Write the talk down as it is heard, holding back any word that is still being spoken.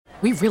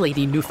We really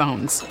need new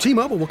phones.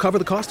 T-Mobile will cover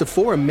the cost of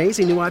 4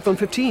 amazing new iPhone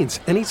 15s,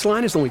 and each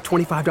line is only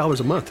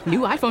 $25 a month. New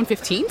iPhone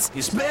 15s?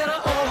 It's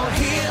better over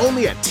here.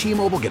 Only at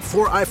T-Mobile, get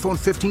 4 iPhone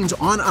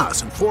 15s on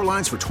us and 4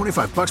 lines for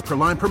 $25 per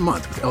line per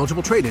month with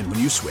eligible trade-in when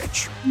you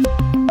switch.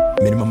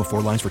 Minimum of 4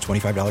 lines for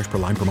 $25 per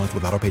line per month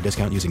with autopay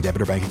discount using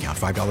debit or bank account.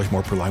 $5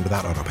 more per line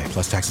without autopay,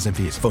 plus taxes and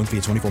fees. Phone fee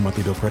at 24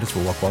 monthly bill credits for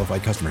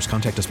well-qualified customers.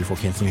 Contact us before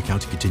canceling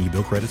account to continue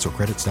bill credits or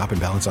credit stop and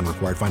balance on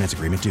required finance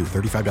agreement due.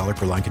 $35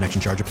 per line connection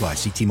charge applies.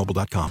 See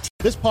T-Mobile.com.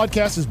 This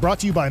podcast is brought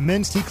to you by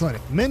Men's T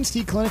Clinic. Men's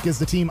T Clinic is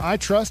the team I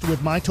trust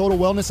with my total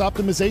wellness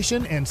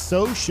optimization, and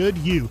so should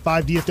you.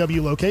 5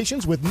 DFW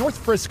locations with North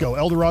Frisco,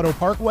 El Dorado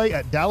Parkway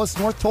at Dallas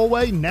North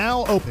Tollway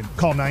now open.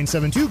 Call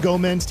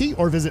 972-GO-MEN'S-T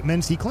or visit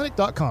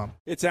menstclinic.com.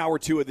 It's hour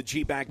 2 of the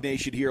G-Bag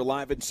Nation here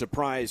live in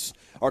Surprise.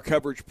 Our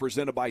coverage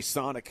presented by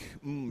Sonic.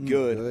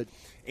 Good.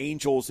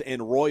 Angels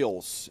and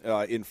Royals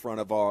in front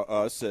of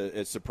us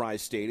at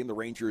Surprise Stadium. The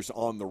Rangers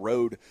on the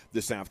road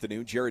this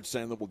afternoon. Jared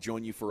Sandler will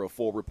join you for a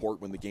full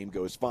report when the game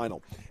goes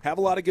final. Have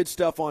a lot of good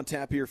stuff on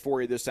tap here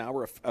for you this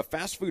hour. A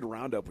fast food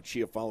roundup with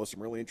Chiafalo.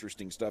 Some really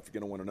interesting stuff you're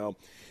going to want to know.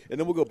 And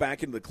then we'll go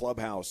back into the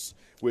clubhouse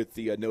with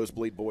the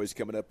Nosebleed Boys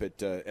coming up at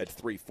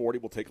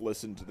 3:40. We'll take a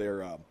listen to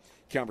their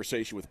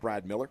conversation with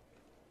Brad Miller.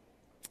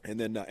 And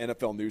then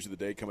NFL News of the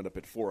Day coming up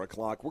at 4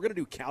 o'clock. We're going to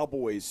do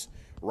Cowboys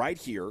right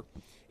here.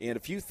 And a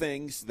few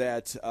things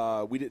that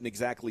we didn't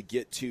exactly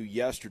get to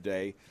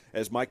yesterday.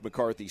 As Mike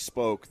McCarthy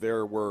spoke,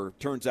 there were,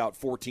 turns out,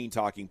 14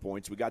 talking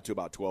points. We got to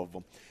about 12 of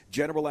them.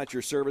 General at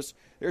your service.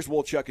 There's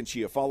Wolchuk and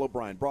Chiafalo,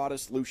 Brian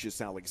Broaddus, Lucius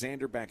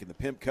Alexander back in the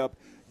Pimp Cup.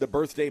 The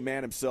birthday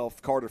man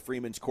himself, Carter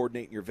Freeman's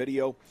coordinating your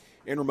video.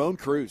 And Ramon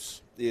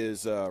Cruz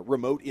is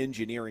remote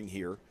engineering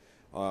here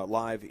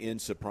live in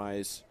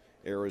Surprise,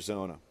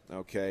 Arizona.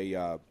 Okay.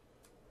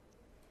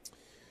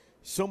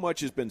 So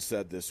much has been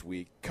said this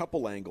week.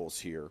 Couple angles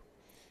here.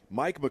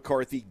 Mike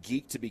McCarthy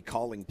geeked to be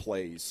calling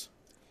plays.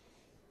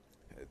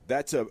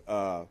 That's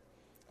a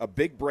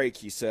big break,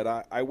 he said.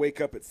 I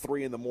wake up at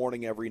 3 in the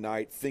morning every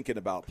night thinking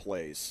about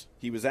plays.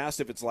 He was asked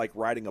if it's like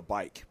riding a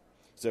bike.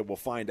 He said, we'll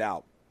find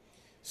out.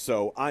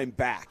 So I'm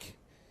back.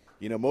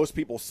 You know, most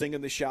people sing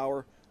in the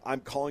shower. I'm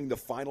calling the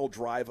final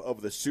drive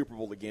of the Super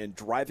Bowl again,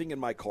 driving in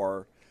my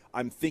car.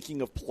 I'm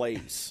thinking of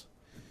plays.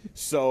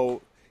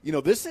 So, you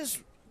know, this is,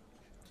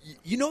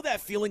 you know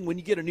that feeling when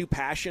you get a new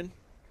passion?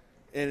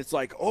 And it's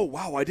like, oh,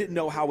 wow, I didn't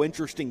know how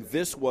interesting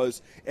this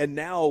was. And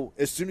now,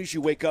 as soon as you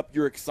wake up,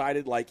 you're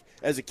excited. Like,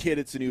 as a kid,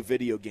 it's a new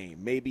video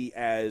game. Maybe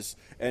as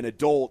an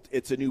adult,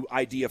 it's a new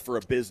idea for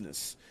a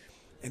business.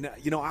 And,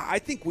 you know, I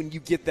think when you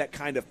get that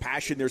kind of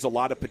passion, there's a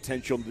lot of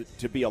potential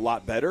to be a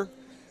lot better.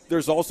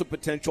 There's also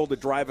potential to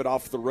drive it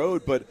off the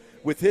road. But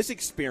with his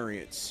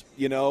experience,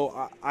 you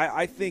know,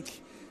 I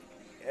think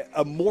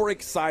a more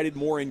excited,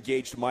 more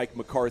engaged Mike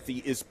McCarthy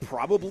is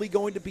probably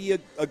going to be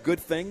a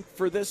good thing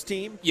for this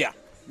team. Yeah.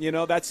 You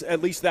know, that's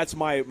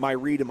my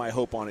read and my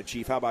hope on it,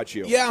 Chief. How about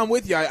you? Yeah, I'm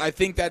with you. I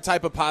think that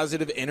type of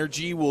positive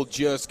energy will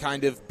just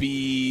kind of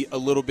be a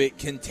little bit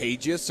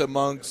contagious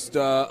amongst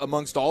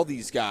all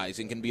these guys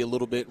and can be a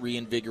little bit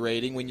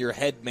reinvigorating when your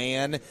head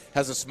man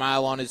has a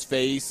smile on his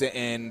face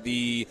and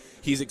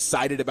he's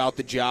excited about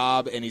the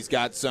job and he's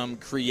got some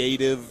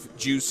creative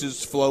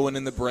juices flowing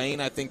in the brain.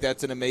 I think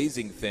that's an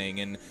amazing thing.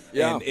 And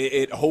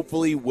it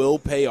hopefully will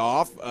pay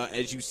off.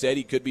 As you said,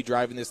 he could be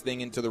driving this thing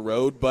into the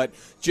road, but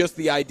just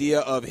the idea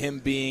of him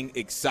being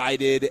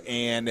excited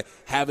and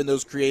having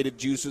those creative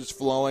juices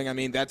flowing, I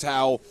mean, that's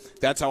how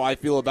I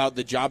feel about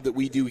the job that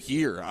we do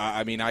here.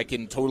 I mean, I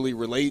can totally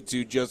relate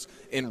to just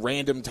in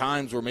random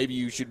times where maybe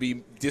you should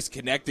be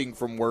disconnecting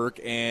from work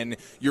and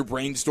you're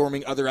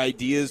brainstorming other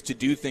ideas to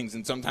do things,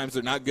 and sometimes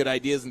they're not good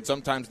ideas and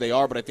sometimes they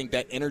are, but I think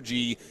that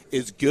energy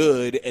is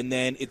good, and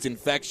then it's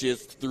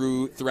infectious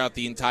throughout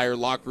the entire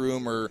locker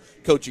room or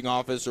coaching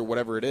office or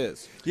whatever it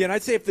is. Yeah, and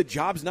I'd say if the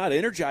job's not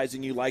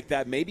energizing you like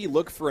that, maybe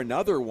look for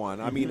another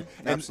one. I mean,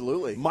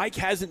 absolutely. Mike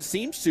hasn't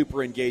seemed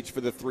super engaged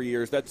for the 3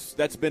 years.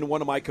 That's been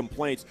one of my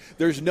complaints.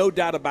 There's no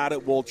doubt about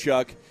it,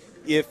 Wolchuk.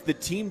 If the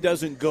team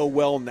doesn't go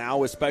well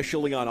now,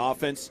 especially on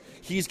offense,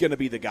 he's going to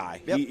be the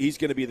guy. Yep. He's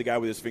going to be the guy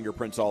with his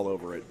fingerprints all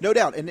over it. No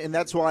doubt, and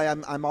that's why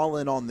I'm all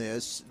in on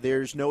this.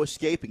 There's no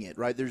escaping it,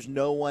 right? There's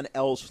no one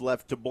else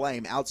left to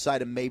blame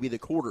outside of maybe the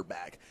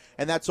quarterback.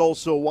 And that's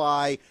also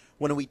why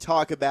when we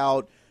talk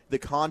about the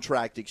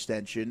contract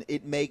extension,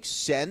 it makes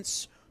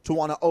sense to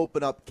want to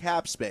open up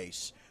cap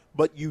space.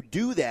 But you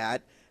do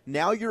that,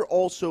 now you're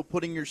also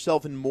putting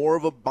yourself in more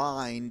of a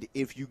bind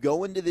if you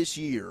go into this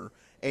year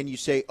and you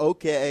say,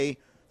 okay,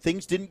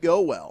 things didn't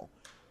go well,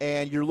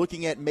 and you're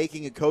looking at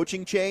making a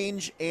coaching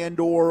change and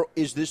or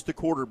is this the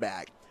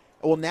quarterback?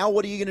 Well, now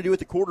what are you going to do at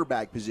the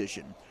quarterback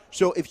position?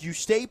 So if you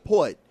stay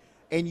put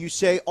and you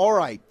say, all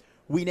right,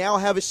 we now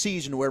have a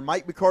season where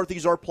Mike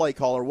McCarthy's our play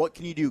caller. What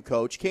can you do,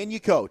 coach? Can you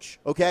coach?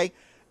 Okay?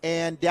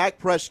 And Dak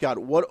Prescott,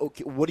 what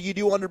do you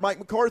do under Mike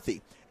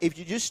McCarthy? If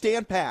you just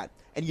stand pat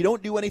and you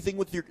don't do anything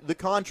with the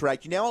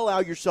contract, you now allow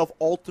yourself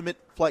ultimate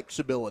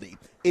flexibility.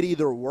 It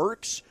either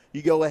works,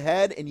 you go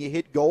ahead and you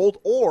hit gold,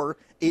 or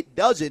it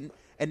doesn't,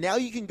 and now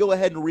you can go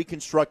ahead and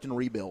reconstruct and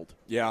rebuild.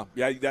 Yeah,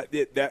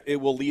 that it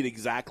will lead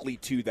exactly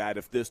to that.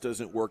 If this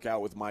doesn't work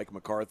out with Mike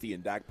McCarthy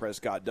and Dak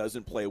Prescott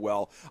doesn't play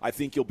well, I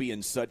think you'll be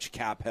in such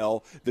cap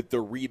hell that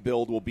the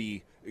rebuild will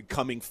be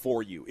coming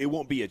for you. It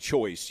won't be a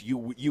choice.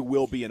 You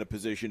will be in a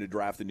position to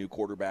draft a new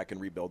quarterback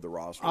and rebuild the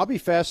roster. I'll be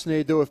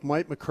fascinated, though, if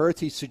Mike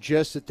McCarthy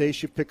suggests that they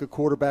should pick a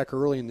quarterback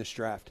early in this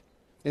draft.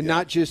 And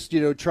not just,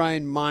 try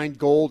and mine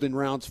gold in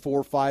rounds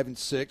 4, 5, and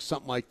 6,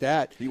 something like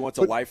that. He wants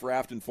a life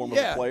raft in form of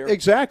a player?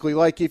 Exactly.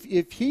 Like,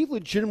 if he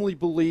legitimately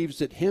believes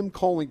that him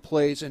calling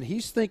plays, and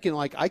he's thinking,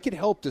 like, I could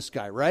help this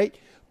guy, right?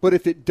 But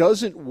if it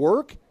doesn't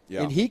work,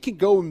 and he can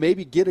go and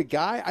maybe get a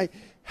guy,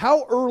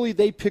 how early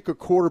they pick a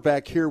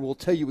quarterback here will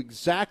tell you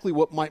exactly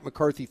what Mike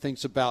McCarthy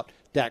thinks about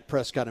Dak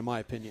Prescott, in my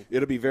opinion.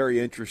 It'll be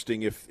very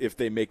interesting if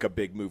they make a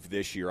big move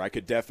this year. I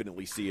could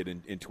definitely see it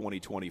in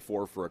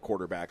 2024 for a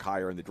quarterback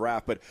higher in the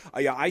draft. But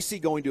I see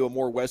going to a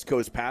more West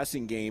Coast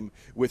passing game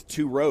with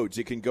two roads.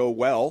 It can go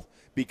well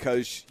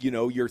because,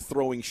 you're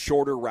throwing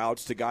shorter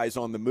routes to guys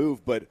on the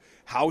move. But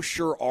how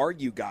sure are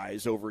you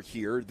guys over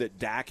here that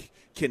Dak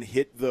can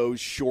hit those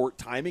short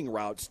timing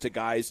routes to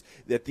guys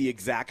at the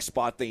exact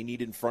spot they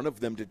need in front of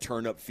them to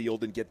turn up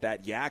field and get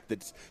that yak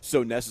that's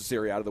so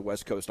necessary out of the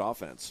West Coast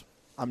offense?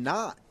 I'm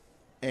not.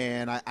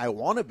 And I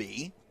want to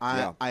be.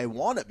 I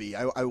want to be.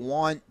 I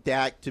want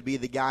Dak to be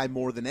the guy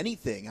more than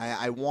anything.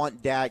 I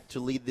want Dak to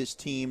lead this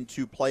team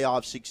to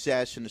playoff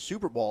success in the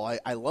Super Bowl.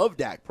 I love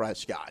Dak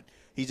Prescott.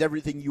 He's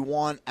everything you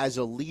want as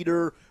a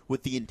leader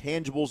with the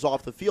intangibles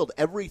off the field.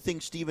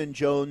 Everything Stephen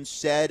Jones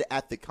said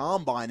at the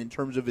Combine in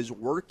terms of his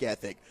work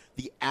ethic,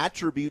 the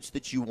attributes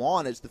that you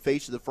want as the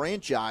face of the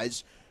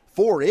franchise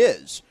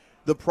is.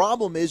 The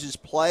problem is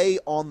play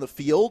on the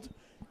field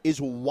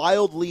is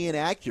wildly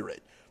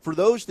inaccurate. For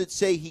those that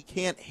say he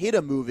can't hit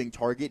a moving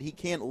target, he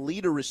can't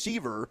lead a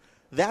receiver,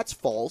 that's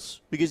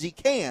false because he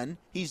can.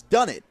 He's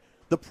done it.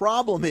 The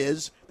problem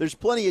is there's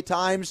plenty of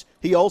times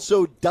he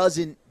also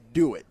doesn't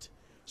do it.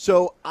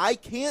 So I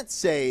can't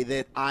say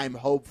that I'm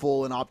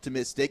hopeful and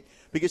optimistic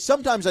because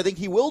sometimes I think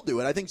he will do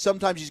it. I think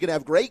sometimes he's going to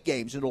have great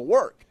games and it'll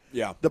work.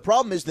 Yeah. The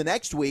problem is the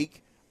next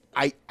week,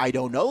 I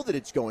don't know that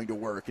it's going to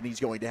work and he's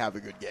going to have a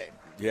good game.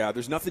 Yeah,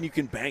 there's nothing you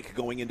can bank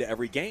going into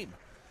every game.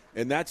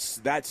 And that's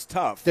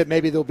tough. That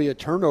maybe there'll be a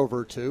turnover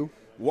or two.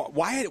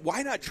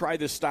 Why not try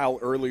this style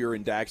earlier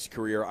in Dak's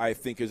career, I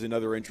think, is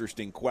another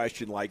interesting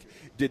question. Like,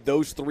 did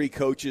those three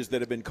coaches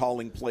that have been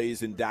calling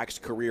plays in Dak's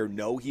career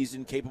know he's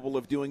incapable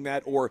of doing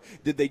that? Or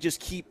did they just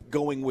keep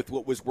going with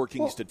what was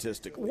working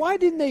statistically? Why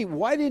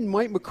didn't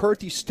Mike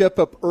McCarthy step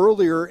up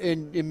earlier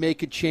and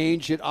make a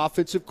change at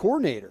offensive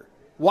coordinator?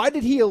 Why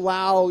did he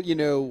allow,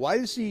 why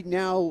does he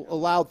now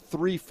allow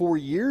 3-4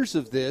 years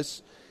of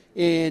this?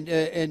 And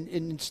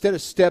instead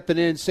of stepping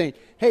in and saying,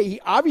 hey,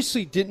 he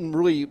obviously didn't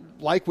really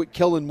like what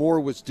Kellen Moore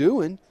was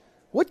doing.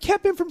 What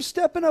kept him from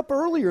stepping up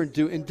earlier and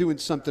doing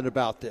something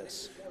about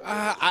this?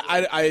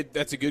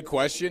 That's a good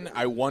question.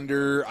 I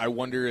wonder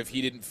if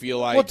he didn't feel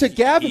like to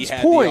Gavin's he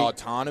had point, the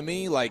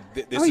autonomy. Like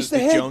this he's is the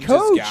head Jones's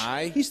coach.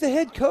 guy. He's the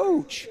head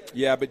coach.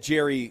 Yeah, but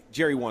Jerry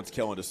wants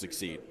Kellen to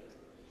succeed.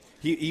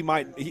 It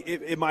might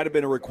have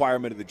been a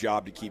requirement of the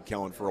job to keep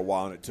Kellen for a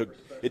while, and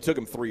it took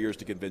him 3 years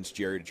to convince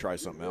Jerry to try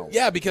something else.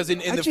 Yeah, because I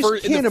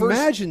can't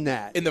imagine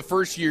that. In the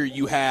first year,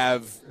 you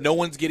have no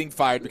one's getting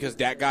fired because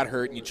Dak got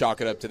hurt, and you chalk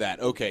it up to that.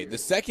 Okay, the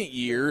second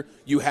year,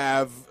 you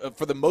have,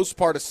 for the most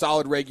part, a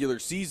solid regular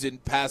season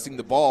passing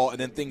the ball, and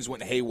then things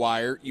went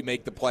haywire. You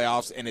make the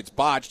playoffs, and it's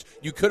botched.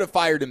 You could have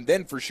fired him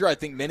then for sure. I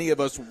think many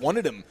of us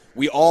wanted him.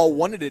 We all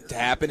wanted it to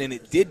happen, and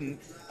it didn't.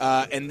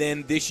 And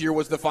then this year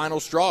was the final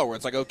straw where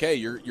it's like, okay,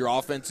 your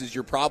offense is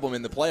your problem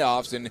in the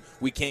playoffs, and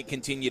we can't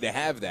continue to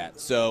have that.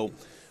 So,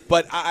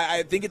 but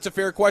I think it's a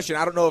fair question.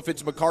 I don't know if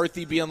it's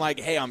McCarthy being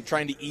like, hey, I'm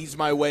trying to ease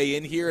my way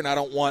in here, and I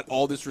don't want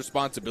all this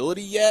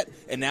responsibility yet,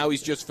 and now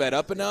he's just fed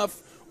up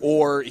enough,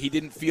 or he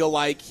didn't feel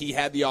like he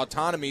had the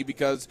autonomy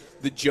because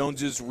the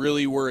Joneses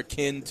really were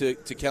akin to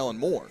Kellen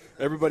Moore.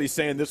 Everybody's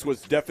saying this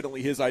was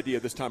definitely his idea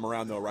this time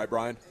around, though, right,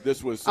 Brian?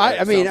 This was.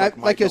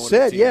 Like I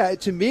said, yeah.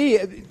 To me,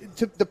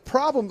 the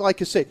problem,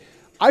 like I say,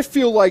 I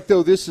feel like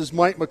though this is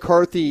Mike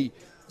McCarthy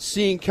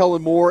seeing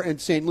Kellen Moore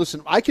and saying,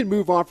 "Listen, I can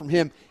move on from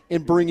him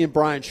and bring in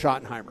Brian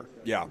Schottenheimer."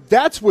 Yeah,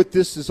 that's what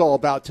this is all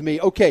about to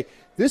me. Okay,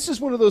 this is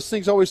one of those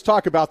things I always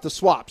talk about, the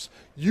swaps.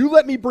 You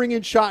let me bring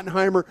in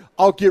Schottenheimer,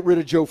 I'll get rid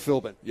of Joe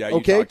Philbin. Yeah, you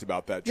okay? talked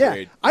about that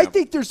trade. Yeah. I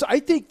think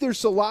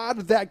there's a lot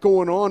of that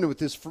going on with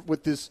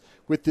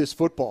this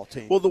football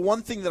team. Well, the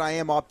one thing that I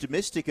am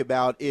optimistic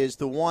about is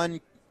the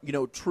one,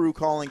 true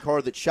calling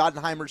card that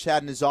Schottenheimer's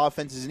had in his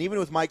offenses, and even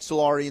with Mike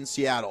Solari in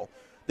Seattle,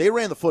 they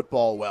ran the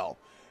football well.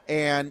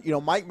 And,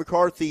 Mike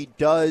McCarthy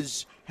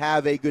does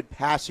have a good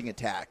passing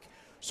attack.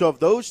 So if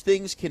those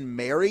things can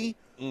marry,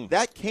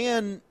 that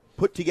can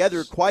put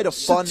together quite a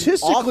fun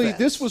Statistically, offense.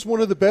 this was one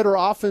of the better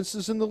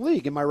offenses in the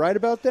league. Am I right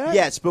about that?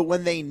 Yes, but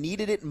when they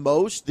needed it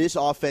most, this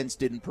offense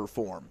didn't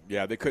perform.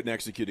 Yeah, they couldn't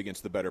execute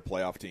against the better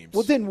playoff teams.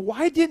 Well, then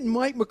why didn't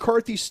Mike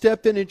McCarthy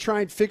step in and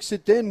try and fix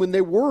it then when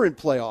they were in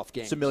playoff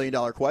games? It's $1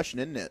 million question,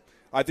 isn't it?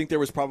 I think there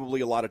was probably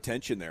a lot of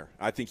tension there.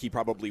 I think he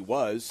probably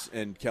was,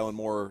 and Kellen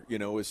Moore,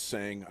 is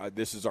saying,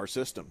 this is our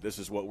system. This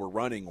is what we're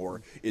running,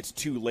 or it's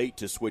too late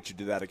to switch it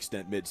to that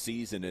extent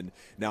midseason, and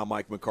now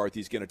Mike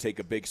McCarthy's going to take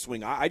a big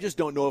swing. I just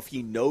don't know if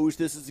he knows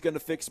this is going to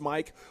fix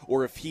Mike,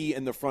 or if he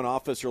and the front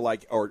office are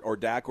like, or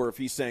Dak, or if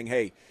he's saying,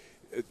 hey,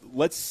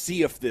 let's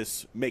see if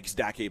this makes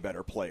Dak a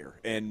better player,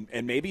 and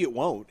maybe it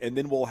won't, and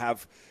then we'll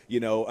have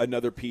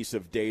another piece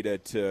of data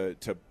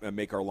to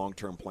make our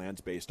long-term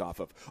plans based off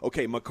of.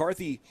 Okay,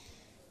 McCarthy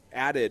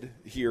added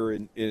here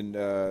in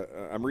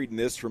I'm reading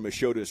this from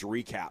Ashota's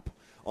recap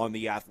on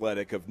The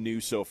Athletic of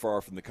news so far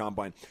from the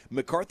Combine.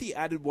 McCarthy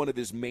added one of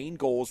his main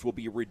goals will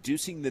be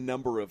reducing the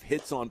number of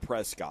hits on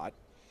Prescott.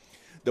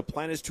 The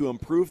plan is to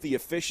improve the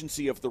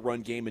efficiency of the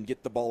run game and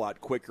get the ball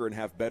out quicker and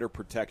have better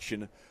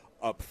protection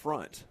up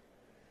front.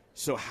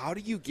 So how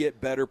do you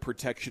get better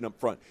protection up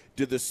front?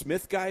 Do the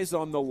Smith guys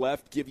on the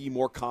left give you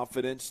more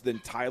confidence than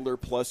Tyler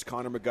plus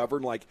Connor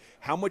McGovern? Like,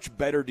 how much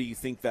better do you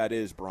think that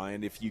is,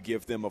 Brian, if you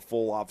give them a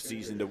full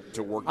offseason to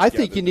work together? I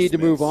think you need to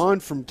move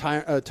on from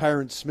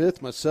Tyron Smith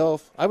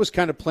myself. I was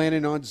kind of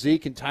planning on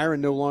Zeke and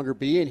Tyron no longer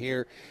being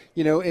here.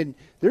 And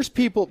there's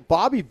people,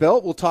 Bobby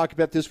Belt will talk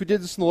about this. We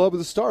did this in the Love of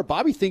the Star.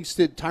 Bobby thinks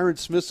that Tyron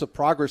Smith's a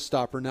progress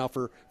stopper now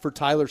for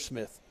Tyler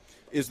Smith.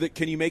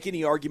 Can you make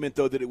any argument,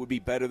 though, that it would be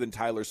better than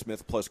Tyler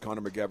Smith plus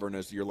Connor McGovern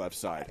as your left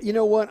side? You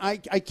know what? I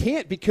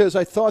can't, because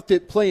I thought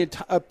that playing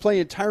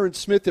Tyron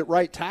Smith at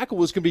right tackle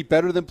was going to be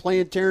better than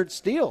playing Terrence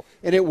Steele,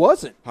 and it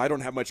wasn't. I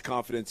don't have much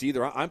confidence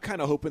either. I'm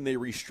kind of hoping they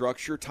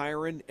restructure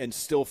Tyron and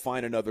still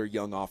find another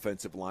young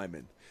offensive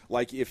lineman.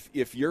 Like,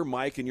 if you're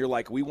Mike and you're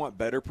like, we want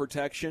better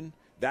protection,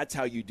 that's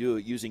how you do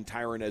it, using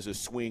Tyron as a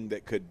swing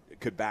that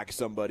could back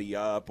somebody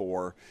up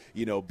or,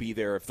 be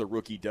there if the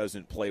rookie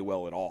doesn't play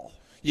well at all.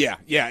 Yeah.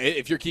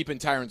 If you're keeping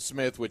Tyron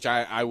Smith, which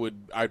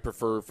I'd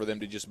prefer for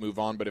them to just move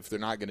on, but if they're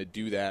not going to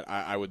do that,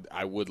 I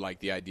would like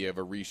the idea of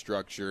a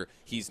restructure.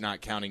 He's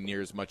not counting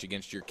near as much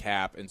against your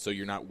cap, and so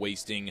you're not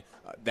wasting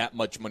that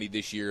much money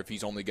this year if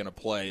he's only going to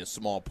play a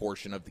small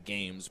portion of the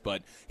games.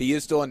 But he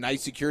is still a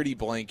nice security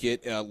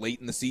blanket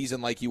late in the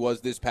season, like he was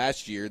this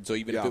past year. And so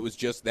even if it was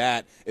just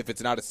that, if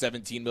it's not a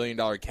 $17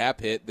 million cap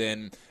hit,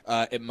 then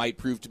it might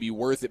prove to be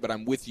worth it. But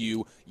I'm with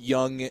you.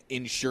 Young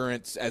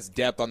insurance as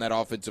depth on that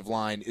offensive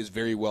line is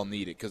very well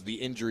needed because the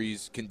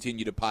injuries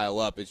continue to pile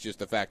up. It's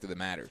just a fact of the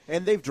matter.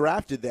 And they've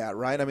drafted that,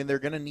 right? I mean, they're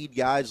going to need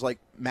guys like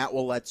Matt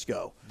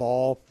Waletzko,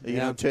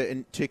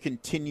 to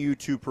continue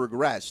to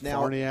progress.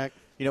 Now, Farniak.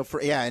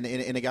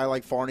 And a guy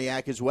like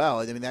Farniak as well.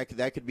 I mean,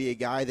 that could be a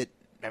guy that,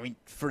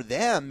 for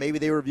them, maybe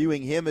they were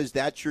viewing him as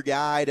that's your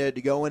guy to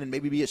go in and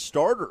maybe be a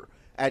starter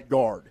at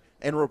guard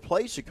and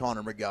replace a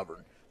Connor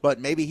McGovern. But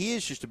maybe he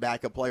is just a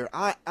backup player.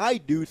 I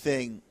do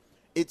think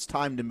it's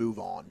time to move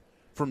on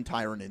from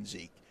Tyron and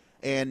Zeke.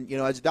 And,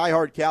 as a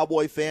diehard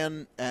Cowboy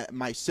fan,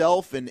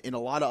 myself and a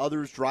lot of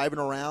others driving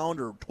around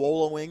or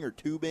twoloing or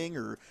tubing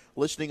or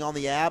listening on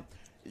the app,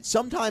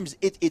 sometimes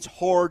it's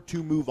hard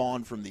to move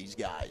on from these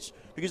guys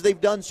because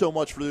they've done so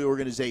much for the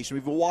organization.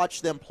 We've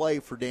watched them play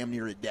for damn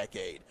near a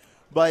decade.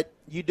 But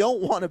you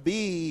don't want to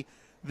be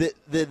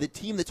the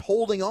team that's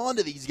holding on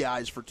to these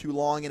guys for too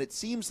long, and it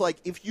seems like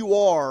if you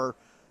are,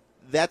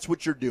 that's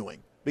what you're doing.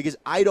 Because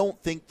I don't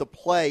think the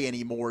play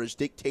anymore is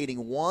dictating,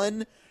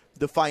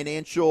 the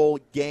financial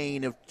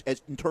gain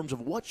in terms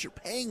of what you're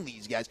paying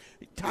these guys.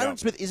 Tyron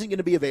Smith isn't going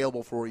to be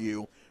available for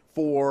you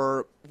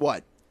for,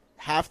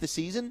 half the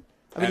season?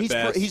 I mean,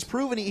 he's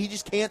proven he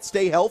just can't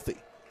stay healthy.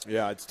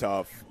 Yeah, it's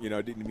tough.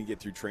 Didn't even get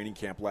through training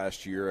camp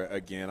last year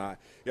again.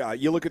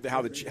 You look at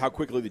how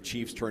quickly the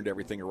Chiefs turned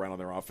everything around on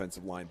their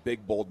offensive line.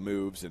 Big, bold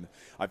moves, and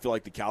I feel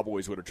like the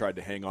Cowboys would have tried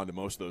to hang on to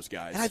most of those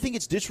guys. And I think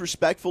it's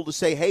disrespectful to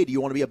say, hey, do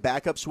you want to be a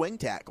backup swing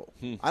tackle?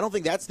 I don't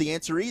think that's the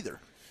answer either.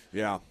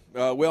 Yeah.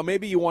 Well,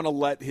 maybe you want to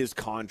let his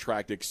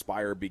contract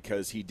expire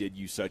because he did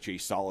you such a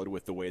solid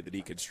with the way that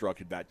he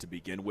constructed that to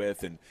begin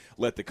with, and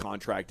let the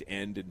contract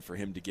end and for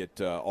him to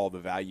get all the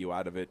value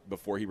out of it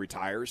before he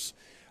retires.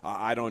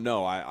 I don't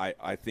know.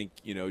 I think,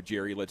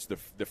 Jerry lets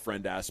the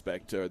friend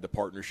aspect, the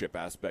partnership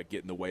aspect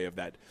get in the way of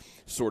that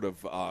sort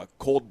of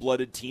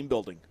cold-blooded team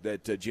building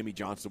that Jimmy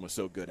Johnson was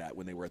so good at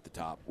when they were at the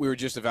top. We were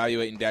just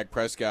evaluating Dak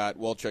Prescott.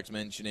 Walchuk's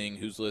mentioning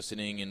who's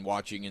listening and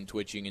watching and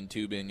twitching and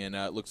tubing, and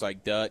it looks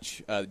like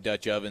Dutch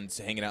Ovens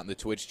hanging out in the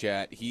Twitch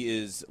chat. He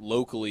is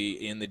locally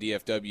in the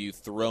DFW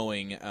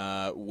throwing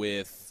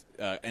with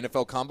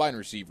NFL Combine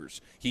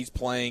receivers. He's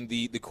playing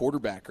the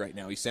quarterback right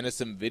now. He sent us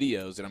some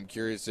videos, and I'm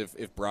curious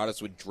if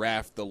Broadus would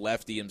draft the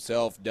lefty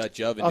himself, Dutch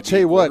Ovens. I'll tell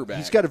you what,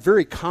 he's got a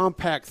very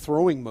compact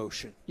throwing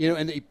motion,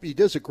 and he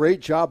does a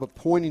great job of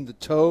pointing the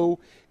toe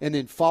and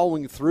then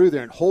following through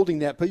there and holding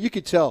that. But you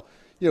could tell,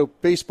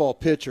 baseball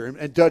pitcher,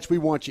 and Dutch, we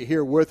want you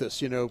here with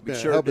us. We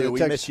sure do.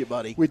 We miss you,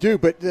 buddy. We do,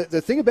 but the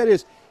thing about it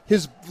is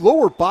his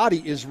lower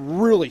body is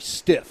really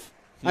stiff.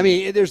 I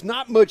mean, there's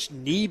not much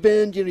knee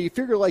bend. You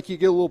figure like you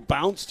get a little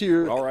bounce to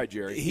your. All right,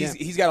 Jerry.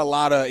 He's got a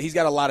lot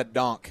of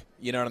donk.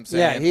 You know what I'm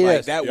saying? Yeah, he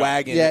is. That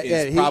wagon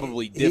is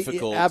probably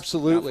difficult.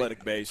 Absolutely.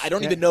 Athletic base. I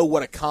don't even know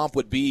what a comp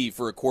would be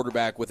for a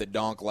quarterback with a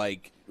donk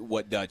like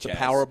what Dutch has.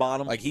 Power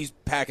bottom. Like he's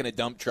packing a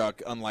dump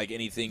truck unlike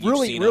anything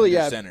really, you've seen really,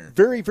 under yeah, center.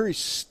 very, very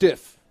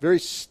stiff. Very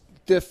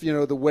stiff,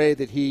 the way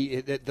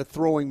that the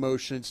throwing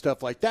motion and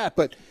stuff like that.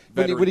 But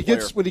when he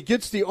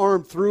gets the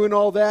arm through and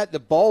all that, the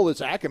ball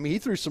is accurate. I mean, he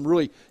threw some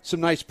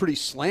nice, pretty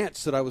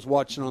slants that I was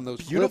watching on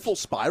those. Beautiful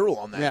clips. spiral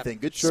on that thing.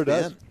 Good sure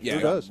spin. does. Yeah,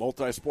 sure does.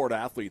 Multi-sport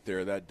athlete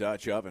there, that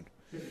Dutch oven.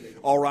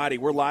 All righty,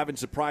 we're live in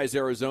Surprise,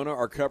 Arizona.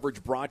 Our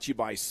coverage brought to you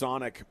by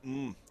Sonic.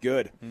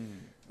 Good.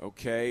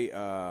 Okay,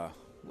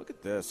 look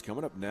at this.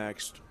 Coming up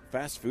next,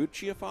 fast food,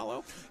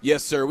 Chiafalo?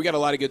 Yes, sir. We got a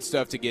lot of good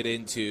stuff to get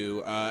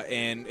into.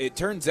 And it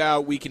turns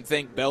out we can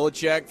thank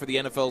Belichick for the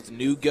NFL's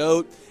new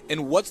GOAT.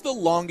 And what's the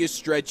longest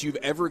stretch you've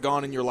ever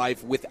gone in your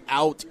life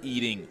without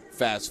eating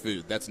fast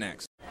food? That's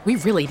next. We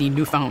really need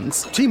new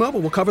phones. T-Mobile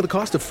will cover the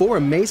cost of 4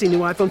 amazing new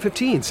iPhone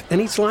 15s, and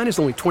each line is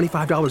only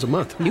 $25 a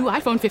month. New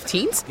iPhone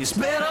 15s? It's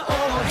better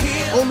over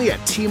here. Only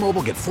at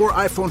T-Mobile, get 4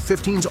 iPhone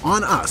 15s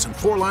on us and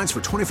 4 lines for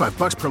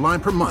 $25 per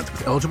line per month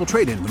with eligible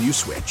trade-in when you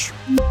switch.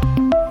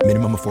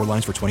 Minimum of 4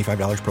 lines for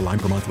 $25 per line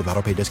per month with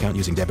autopay discount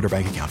using debit or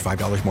bank account.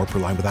 $5 more per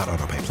line without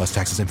autopay, plus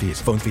taxes and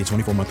fees. Phone fee at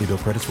 24 monthly bill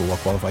credits for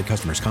well-qualified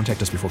customers. Contact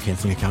us before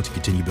canceling account to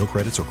continue bill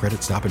credits or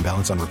credit stop and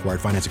balance on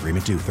required finance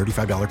agreement due.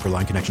 $35 per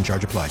line connection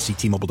charge applies. See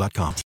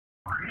T-Mobile.com.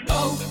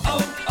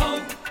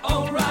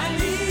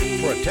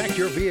 O'Reilly. Protect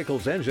your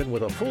vehicle's engine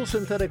with a full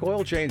synthetic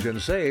oil change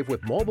and save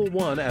with Mobil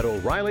 1 at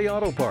O'Reilly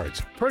Auto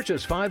Parts.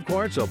 Purchase 5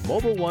 quarts of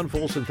Mobil 1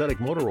 full synthetic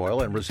motor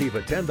oil and receive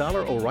a $10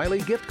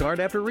 O'Reilly gift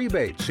card after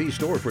rebate. See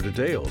store for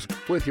details.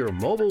 With your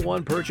Mobil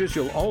 1 purchase,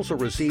 you'll also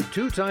receive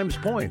 2 times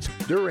points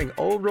during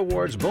O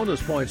Rewards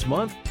Bonus Points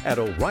Month at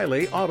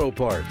O'Reilly Auto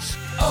Parts.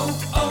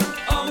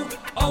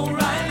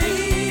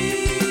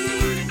 O'Reilly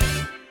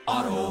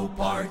Auto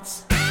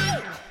Parts.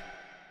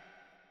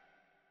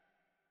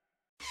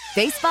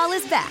 Baseball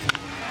is back,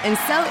 and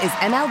so is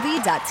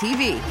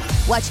MLB.tv.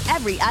 Watch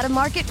every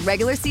out-of-market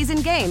regular season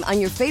game on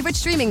your favorite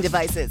streaming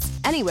devices,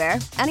 anywhere,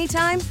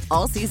 anytime,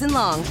 all season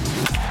long.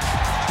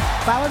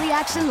 Follow the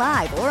action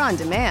live or on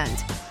demand.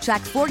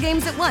 Track 4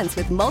 games at once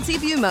with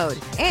multi-view mode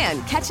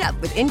and catch up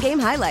with in-game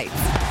highlights.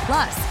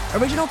 Plus,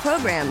 original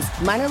programs,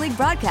 minor league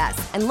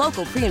broadcasts, and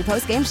local pre- and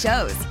post-game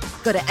shows.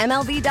 Go to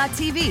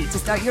MLB.tv to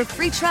start your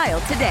free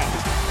trial today.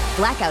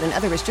 Blackout and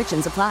other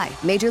restrictions apply.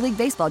 Major League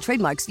Baseball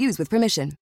trademarks used with permission.